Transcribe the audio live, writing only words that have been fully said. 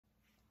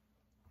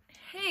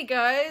Hey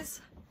guys,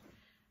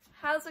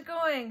 how's it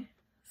going?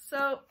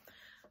 So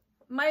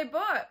my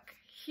book,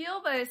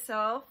 Heal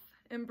Thyself,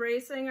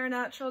 Embracing Our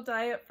Natural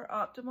Diet for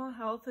Optimal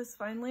Health, is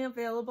finally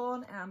available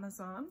on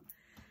Amazon.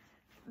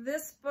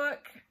 This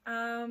book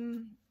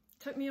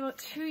took me about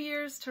 2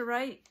 years to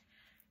write,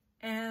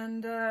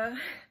 and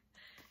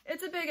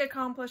it's a big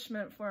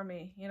accomplishment for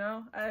me. You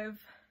know,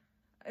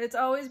 it's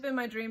always been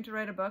my dream to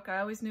write a book. I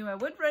always knew I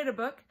would write a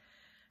book,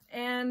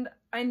 and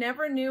I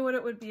never knew what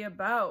it would be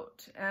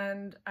about,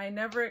 and I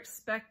never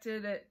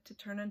expected it to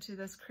turn into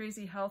this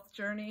crazy health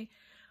journey,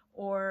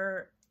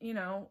 or, you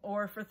know,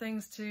 or for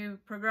things to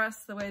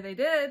progress the way they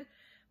did.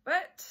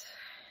 But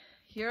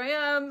here I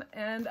am,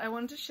 and I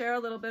wanted to share a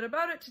little bit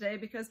about it today,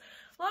 because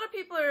a lot of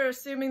people are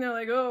assuming, they're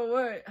like, oh,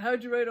 what,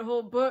 how'd you write a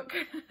whole book?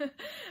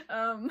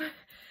 How'd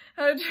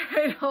you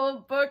write a whole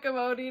book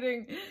about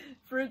eating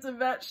fruits and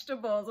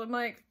vegetables? I'm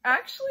like,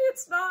 actually,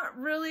 it's not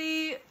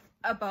really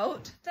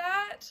about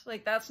that.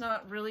 Like, that's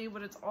not really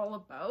what it's all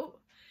about.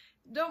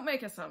 Don't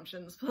make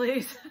assumptions,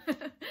 please.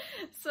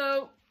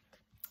 So,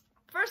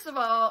 first of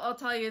all, I'll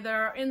tell you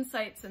there are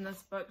insights in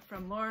this book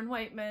from Lauren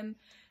Whiteman,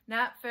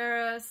 Nat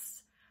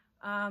Ferris,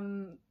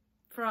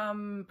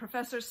 from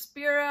Professor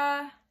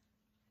Spira,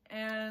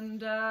 and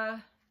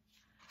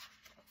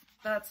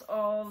that's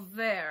all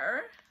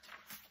there.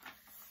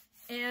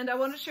 And I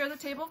want to share the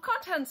table of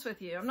contents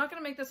with you. I'm not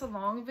going to make this a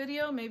long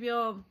video. Maybe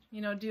I'll,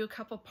 you know, do a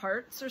couple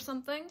parts or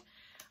something.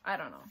 I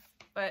don't know.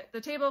 But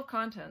the table of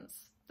contents.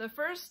 The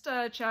first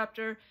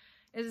chapter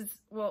is,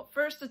 well,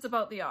 first it's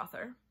about the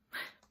author,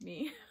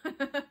 me.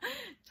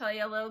 Tell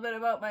you a little bit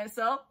about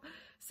myself.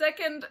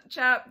 Second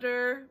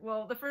chapter,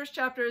 well, the first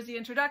chapter is the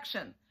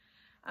introduction.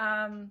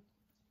 I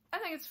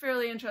think it's a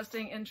fairly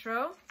interesting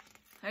intro.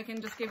 I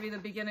can just give you the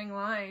beginning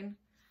line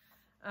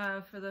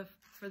for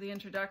the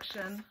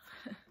introduction.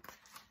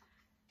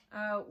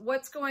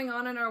 What's going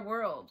on in our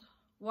world?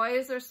 Why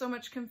is there so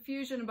much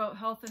confusion about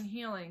health and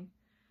healing?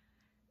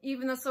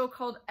 Even the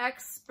so-called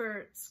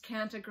experts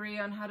can't agree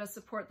on how to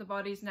support the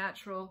body's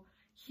natural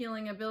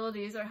healing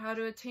abilities or how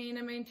to attain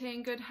and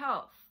maintain good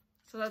health.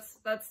 So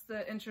that's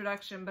the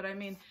introduction, but I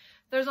mean,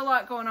 there's a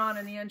lot going on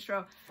in the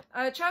intro.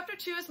 Chapter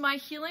 2 is my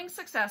healing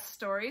success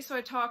story. So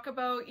I talk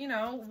about, you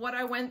know, what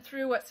I went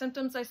through, what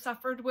symptoms I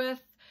suffered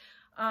with,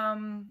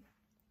 how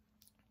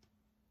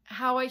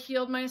I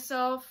healed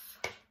myself,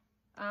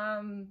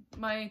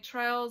 my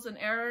trials and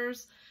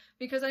errors,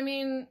 because I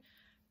mean,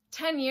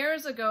 10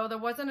 years ago, there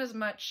wasn't as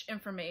much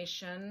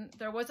information.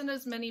 There wasn't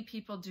as many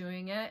people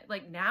doing it.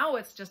 Like now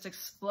it's just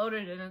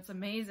exploded and it's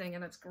amazing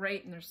and it's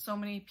great. And there's so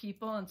many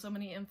people and so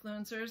many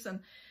influencers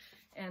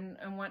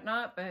and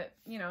whatnot. But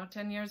you know,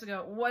 10 years ago,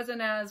 it wasn't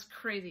as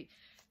crazy.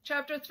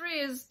 Chapter 3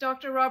 is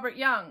Dr. Robert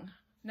Young.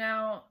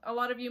 Now, a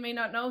lot of you may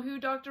not know who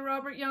Dr.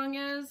 Robert Young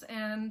is,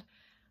 and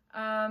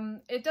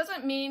it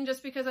doesn't mean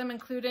just because I'm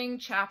including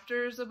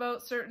chapters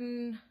about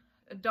certain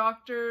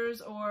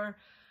doctors or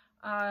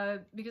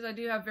because I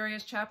do have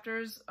various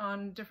chapters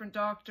on different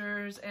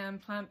doctors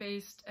and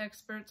plant-based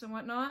experts and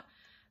whatnot,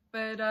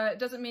 but it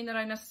doesn't mean that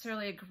I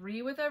necessarily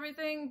agree with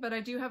everything, but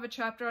I do have a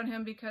chapter on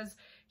him because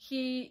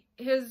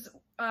his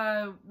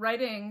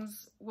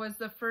writings was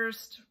the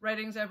first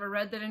writings I ever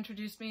read that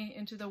introduced me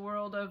into the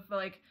world of,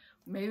 like,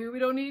 maybe we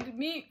don't need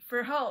meat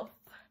for health.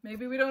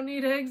 Maybe we don't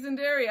need eggs and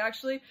dairy.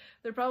 Actually,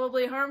 they're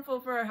probably harmful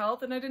for our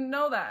health, and I didn't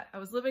know that. I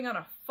was living on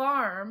a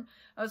farm.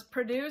 I was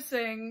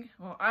producing,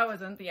 well, I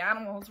wasn't, the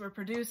animals were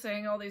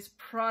producing all these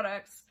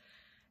products,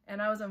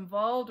 and I was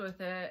involved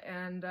with it,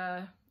 and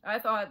I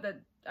thought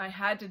that I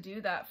had to do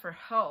that for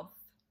health,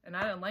 and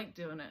I didn't like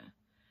doing it,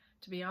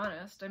 to be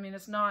honest. I mean,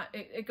 it's not,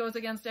 it goes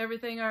against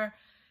everything,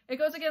 it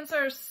goes against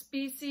our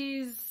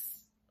species,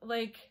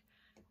 like,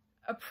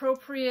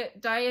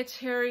 appropriate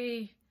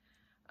dietary,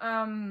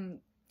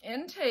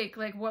 intake,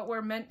 like what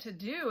we're meant to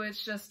do.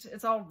 It's just,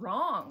 it's all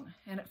wrong,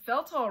 and it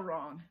felt all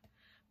wrong.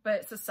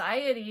 But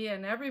society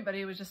and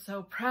everybody was just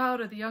so proud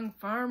of the young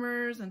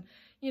farmers, and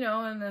you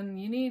know, and then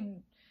you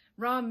need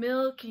raw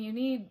milk, and you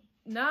need,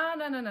 no.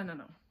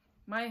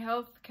 My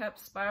health kept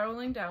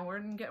spiraling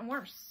downward and getting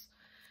worse,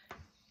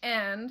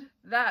 and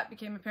that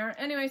became apparent.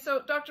 Anyway,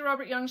 so Dr.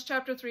 Robert Young's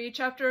chapter 3.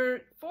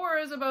 Chapter 4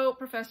 is about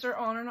Professor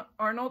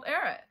Arnold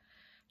Ehret.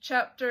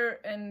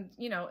 And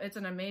you know, it's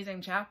an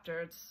amazing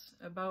chapter. It's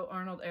about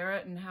Arnold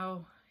Ehret and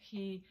how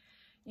he,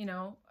 you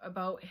know,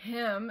 about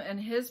him and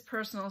his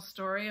personal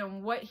story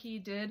and what he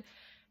did,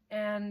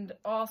 and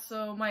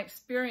also my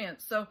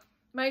experience. So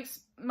my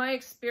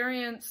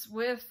experience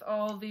with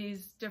all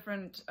these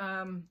different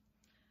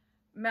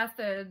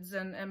methods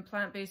and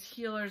plant-based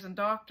healers and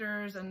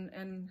doctors,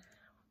 and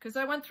because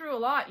I went through a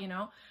lot, you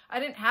know. I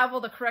didn't have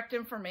all the correct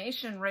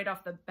information right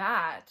off the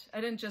bat.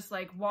 I didn't just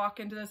like walk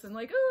into this and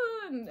like,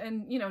 oh,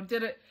 and you know,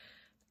 did it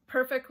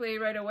perfectly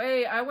right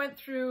away. I went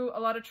through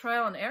a lot of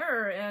trial and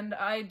error, and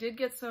I did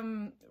get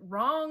some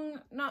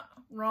not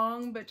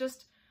wrong, but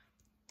just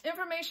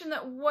information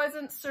that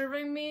wasn't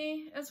serving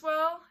me as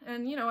well.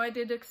 And, you know, I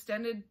did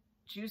extended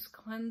juice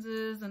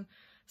cleanses and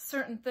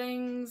certain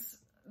things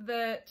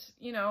that,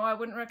 you know, I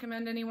wouldn't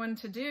recommend anyone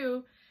to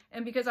do.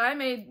 And because I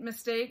made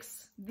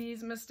mistakes,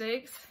 these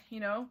mistakes, you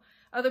know,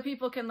 other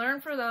people can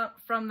learn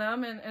from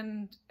them,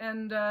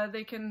 and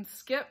they can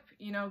skip,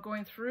 you know,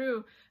 going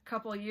through a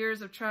couple of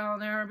years of trial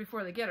and error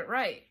before they get it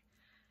right.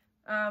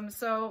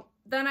 So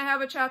then I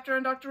have a chapter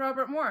on Dr.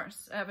 Robert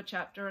Morse. I have a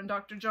chapter on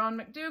Dr. John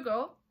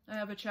McDougall. I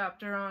have a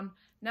chapter on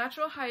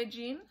natural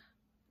hygiene,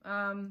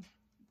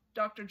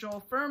 Dr. Joel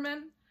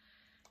Furman.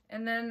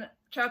 And then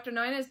chapter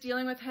 9 is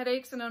dealing with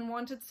headaches and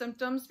unwanted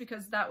symptoms,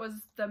 because that was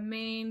the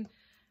main,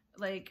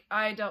 like,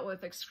 I dealt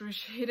with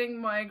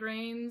excruciating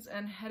migraines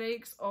and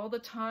headaches all the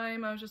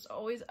time. I was just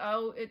always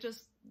out. It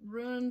just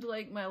ruined,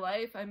 like, my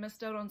life. I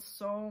missed out on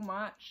so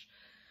much.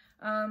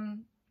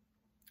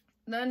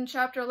 Then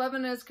chapter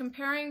 11 is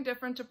comparing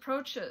different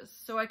approaches.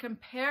 So I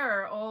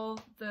compare all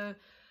the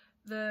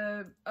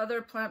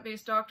other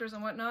plant-based doctors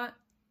and whatnot.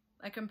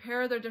 I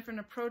compare their different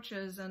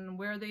approaches and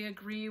where they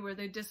agree, where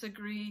they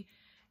disagree,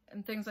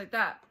 and things like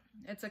that.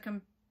 It's a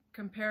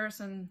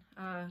comparison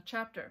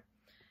chapter.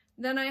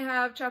 Then I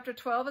have chapter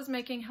 12 is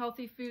making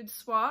healthy food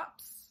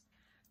swaps.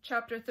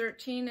 Chapter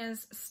 13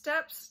 is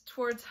steps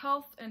towards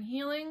health and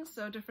healing.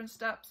 So different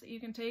steps that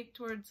you can take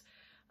towards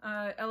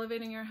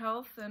elevating your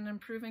health and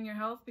improving your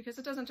health, because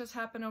it doesn't just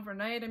happen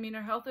overnight. I mean,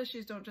 our health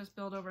issues don't just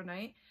build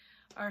overnight.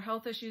 Our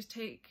health issues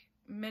take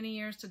many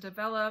years to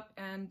develop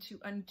and to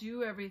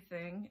undo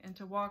everything and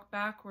to walk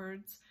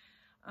backwards.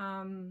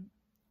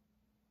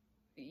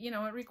 You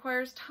know, it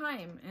requires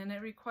time, and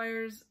it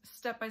requires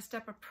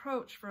step-by-step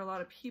approach for a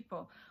lot of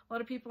people. A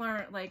lot of people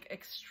aren't like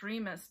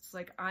extremists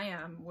like I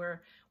am,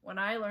 where when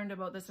I learned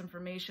about this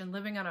information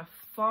living on a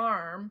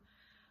farm,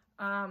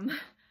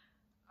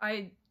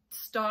 I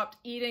stopped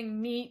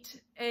eating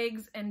meat,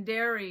 eggs, and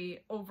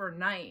dairy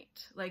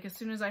overnight. Like, as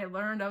soon as I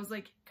learned, I was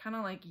like, kind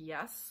of like,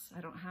 yes,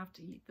 I don't have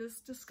to eat this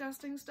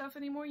disgusting stuff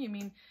anymore. You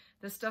mean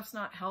this stuff's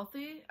not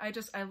healthy?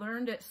 I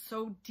learned it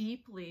so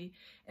deeply.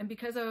 And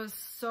because I was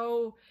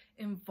so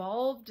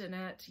involved in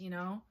it, you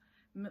know,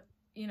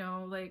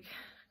 like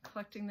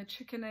collecting the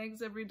chicken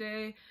eggs every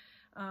day,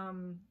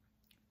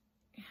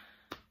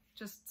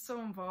 just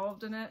so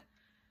involved in it,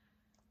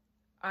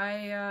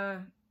 I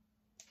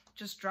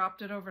just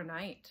dropped it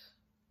overnight,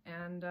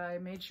 and I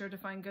made sure to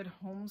find good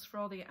homes for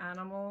all the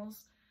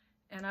animals,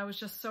 and I was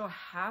just so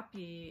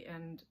happy,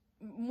 and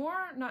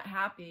more not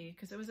happy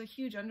because it was a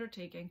huge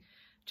undertaking,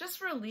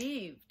 just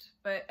relieved.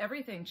 But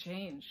everything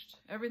changed.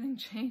 Everything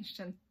changed,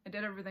 and I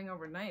did everything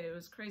overnight. It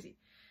was crazy.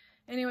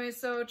 Anyway,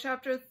 so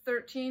chapter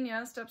 13,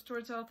 yeah, steps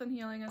towards health and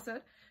healing, I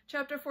said.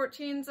 Chapter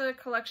 14 is a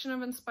collection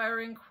of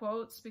inspiring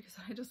quotes, because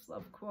I just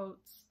love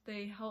quotes.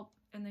 They help,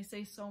 and they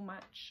say so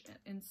much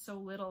in so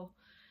little.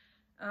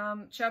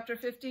 Chapter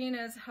 15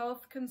 is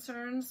health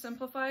concerns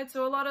simplified.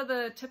 So a lot of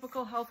the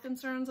typical health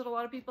concerns that a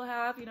lot of people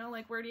have, you know,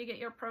 like, where do you get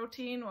your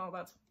protein? Well,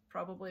 that's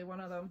probably one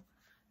of them.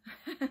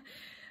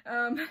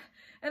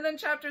 And then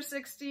chapter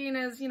 16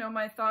 is, you know,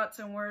 my thoughts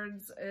and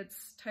words.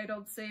 It's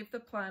titled Save the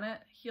Planet,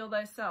 Heal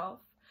Thyself.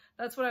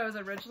 That's what I was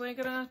originally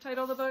going to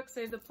title the book,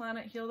 Save the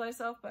Planet, Heal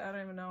Thyself, but I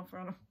don't even know if we're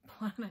on a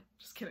planet.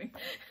 Just kidding.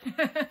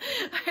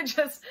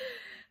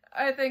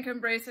 I think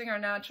embracing our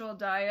natural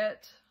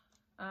diet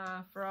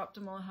for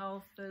optimal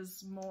health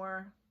is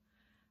more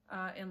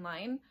in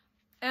line.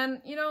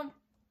 And, you know,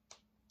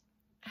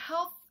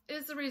 health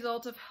is the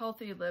result of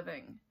healthy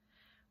living.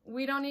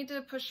 We don't need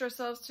to push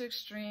ourselves to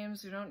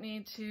extremes. We don't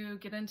need to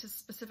get into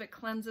specific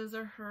cleanses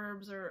or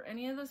herbs or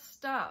any of this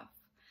stuff.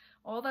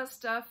 All that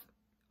stuff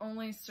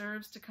only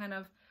serves to kind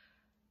of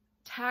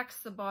tax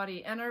the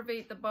body,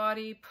 enervate the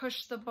body,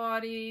 push the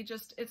body.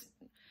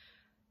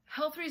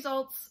 Health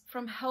results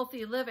from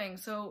healthy living.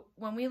 So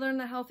when we learn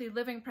the healthy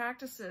living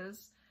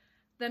practices,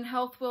 then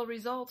health will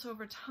result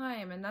over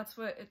time. And that's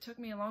what it took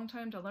me a long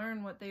time to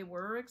learn what they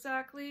were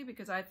exactly,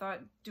 because I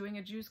thought doing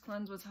a juice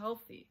cleanse was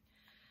healthy.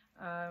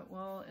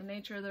 Well, in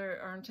nature,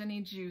 there aren't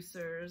any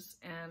juicers,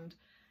 and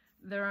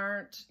there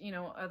aren't, you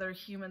know, other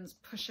humans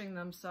pushing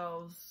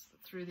themselves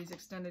through these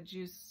extended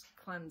juice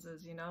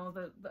cleanses, you know,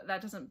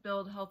 that doesn't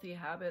build healthy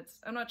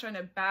habits. I'm not trying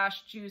to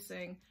bash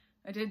juicing.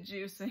 I did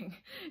juicing.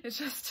 It's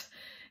just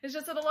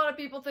that a lot of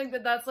people think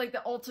that that's like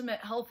the ultimate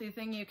healthy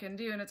thing you can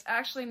do, and it's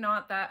actually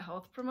not that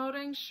health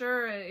promoting.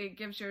 Sure, it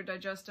gives your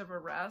digestive a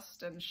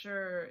rest, and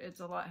sure, it's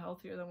a lot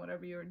healthier than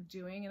whatever you're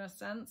doing in a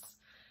sense.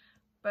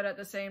 But at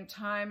the same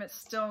time, it's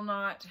still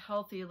not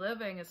healthy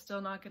living. It's still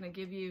not going to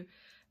give you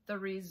the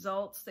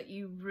results that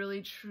you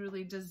really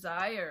truly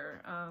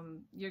desire.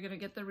 You're going to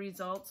get the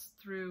results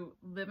through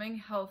living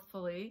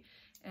healthfully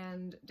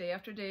and day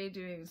after day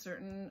doing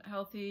certain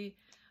healthy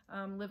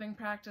living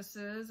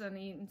practices and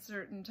eating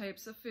certain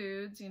types of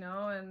foods, you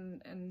know,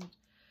 and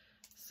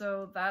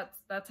so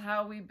that's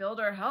how we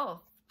build our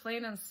health,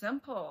 plain and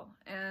simple.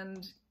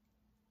 And,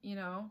 you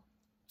know,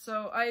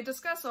 so I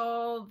discuss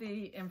all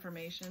the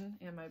information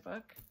in my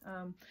book.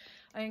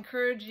 I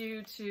encourage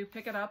you to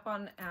pick it up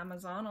on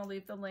Amazon. I'll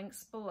leave the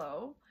links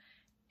below.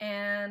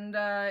 And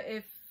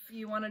if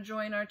you want to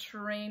join our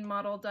terrain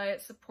model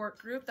diet support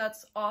group,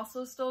 that's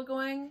also still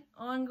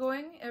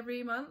ongoing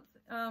every month.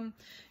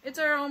 It's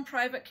our own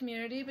private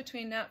community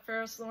between Nat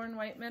Ferris, Lauren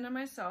Whiteman, and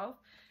myself.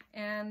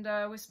 And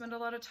we spend a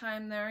lot of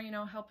time there, you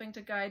know, helping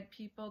to guide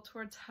people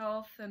towards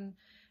health and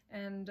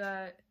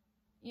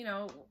you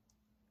know,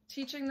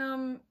 teaching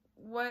them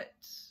what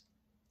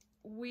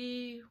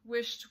we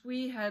wished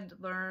we had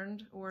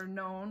learned or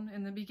known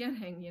in the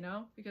beginning, you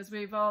know, because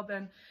we've all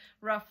been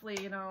roughly,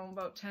 you know,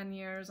 about 10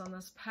 years on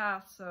this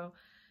path. So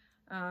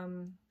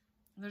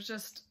there's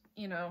just,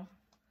 you know,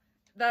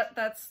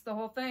 that's the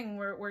whole thing.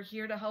 We're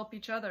here to help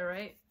each other,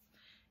 right?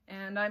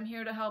 And I'm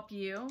here to help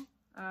you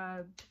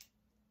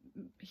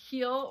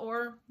heal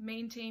or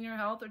maintain your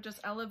health or just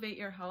elevate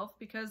your health,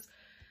 because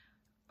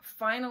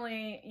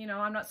finally, you know,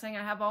 I'm not saying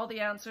I have all the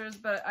answers,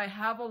 but I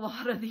have a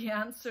lot of the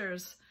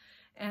answers.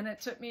 And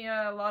it took me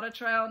a lot of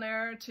trial and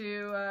error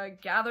to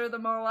gather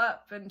them all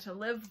up and to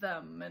live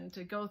them and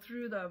to go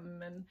through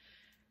them.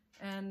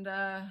 And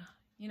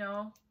you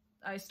know,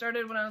 I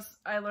started when I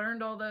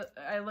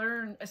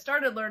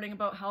started learning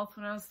about health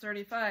when I was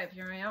 35.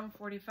 Here I am,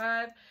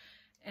 45.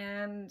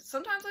 And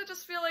sometimes I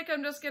just feel like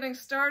I'm just getting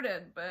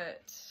started,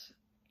 but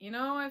you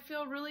know, I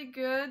feel really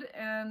good,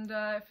 and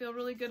I feel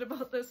really good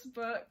about this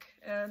book,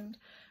 and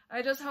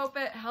I just hope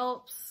it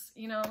helps,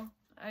 you know,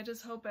 I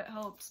just hope it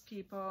helps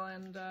people.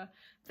 And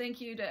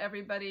thank you to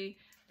everybody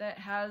that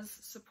has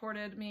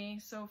supported me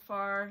so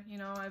far. You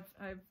know,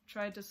 I've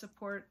tried to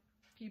support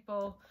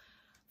people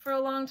for a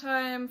long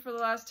time, for the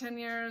last 10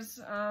 years.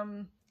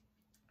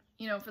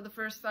 You know, for the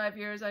first 5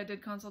 years, I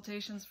did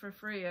consultations for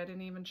free. I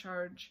didn't even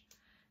charge.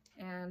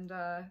 And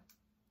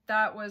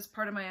that was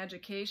part of my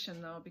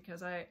education, though,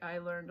 because I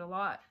learned a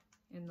lot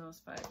in those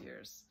 5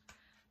 years.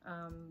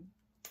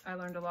 I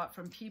learned a lot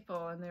from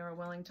people, and they were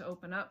willing to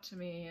open up to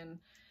me,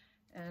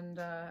 and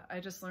I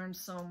just learned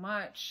so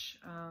much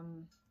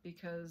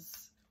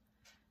because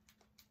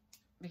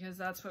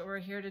that's what we're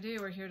here to do.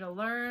 We're here to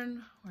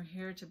learn. We're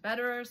here to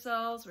better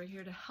ourselves. We're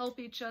here to help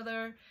each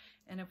other.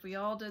 And if we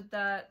all did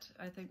that,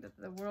 I think that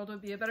the world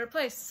would be a better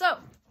place. So,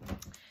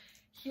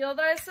 heal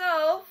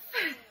thyself.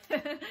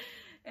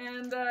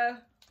 And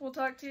we'll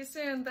talk to you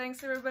soon.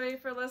 Thanks everybody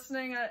for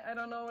listening. I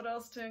don't know what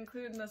else to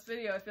include in this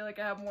video. I feel like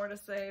I have more to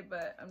say,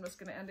 but I'm just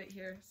going to end it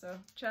here. So,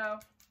 ciao.